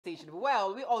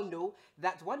Well, we all know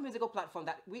that one musical platform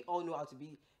that we all know how to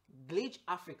be Glitch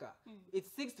Africa. It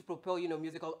seeks to propel,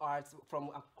 musical arts from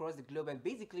across the globe and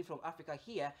basically from Africa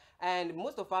here. And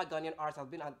most of our Ghanaian arts have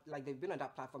been they've been on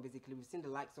that platform. Basically, we've seen the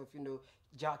likes of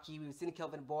Jackie, we've seen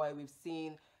Kelvin Boy, we've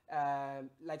seen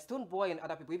like Stone Boy and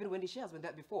other people. Even Wendy Shea has been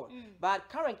there before. But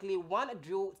currently, one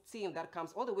drill team that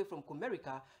comes all the way from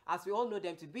Comerica, as we all know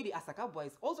them to be the Asakaa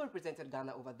boys, also represented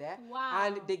Ghana over there. Wow.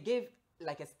 And they gave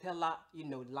like a stellar,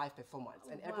 live performance,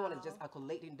 and everyone is just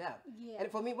accolading them. Yeah.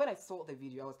 And for me, when I saw the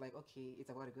video, I was like, okay, it's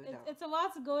about to go down. It's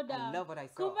about to go down. I love what I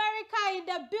saw. Comerica in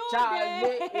the building.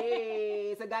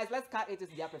 Charlie. So guys, let's cut into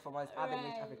their performance. Right.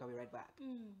 Glitch Africa, we'll be right back.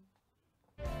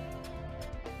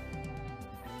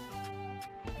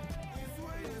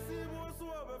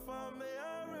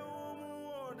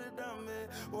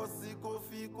 Osiko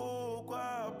fiko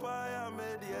kwa paya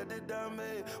media de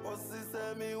dame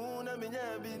osisemi una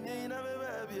minyabi ni na me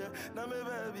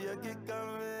baby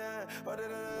kikame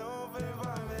odena oven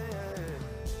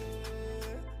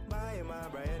fame my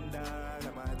brenda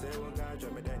na mate wonga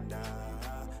jomedenda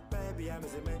baby I'm a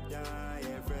meja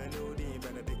yeah friend udi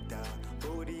benedicta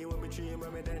udi when me dream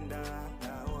me denda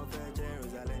na ofe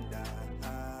Jerusalem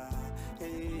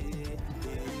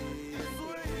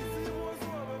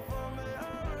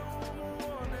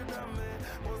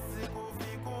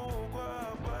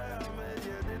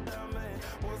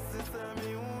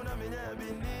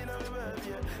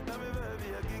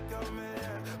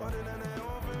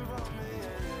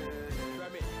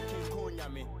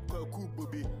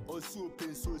Osu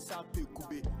penso sape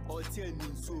kube otie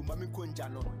ninso mami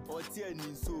konjano otie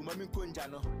ninso mami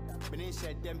konjano mene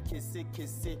shedem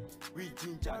kese we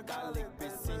ginger garlic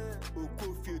besi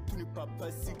okofie tuni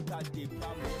papa sika de ba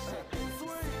mo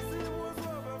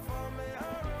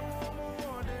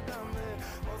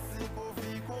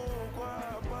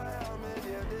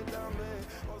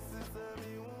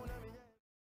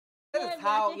This is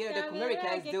how the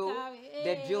Comericans do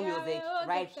the drill music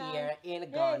right here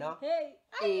in Ghana.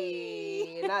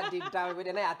 Not deep down with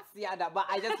but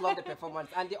I just love the performance.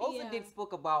 And they also did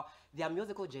spoke about their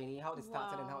musical journey, how they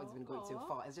started and how it's been going so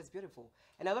far. It's just beautiful.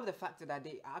 And I love the fact that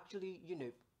they actually,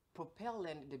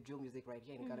 propelling the drill music right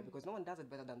here in Ghana because no one does it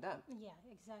better than them. Yeah,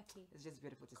 exactly. It's just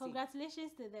beautiful to see.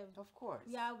 Congratulations to them. Of course.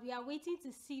 Yeah, we are waiting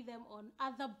to see them on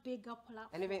other bigger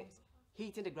platforms. And even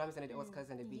hitting the Grammys and the Oscars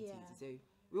and the BET. So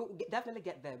we'll definitely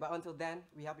get there. But until then,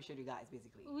 we appreciate you guys,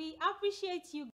 basically. We appreciate you.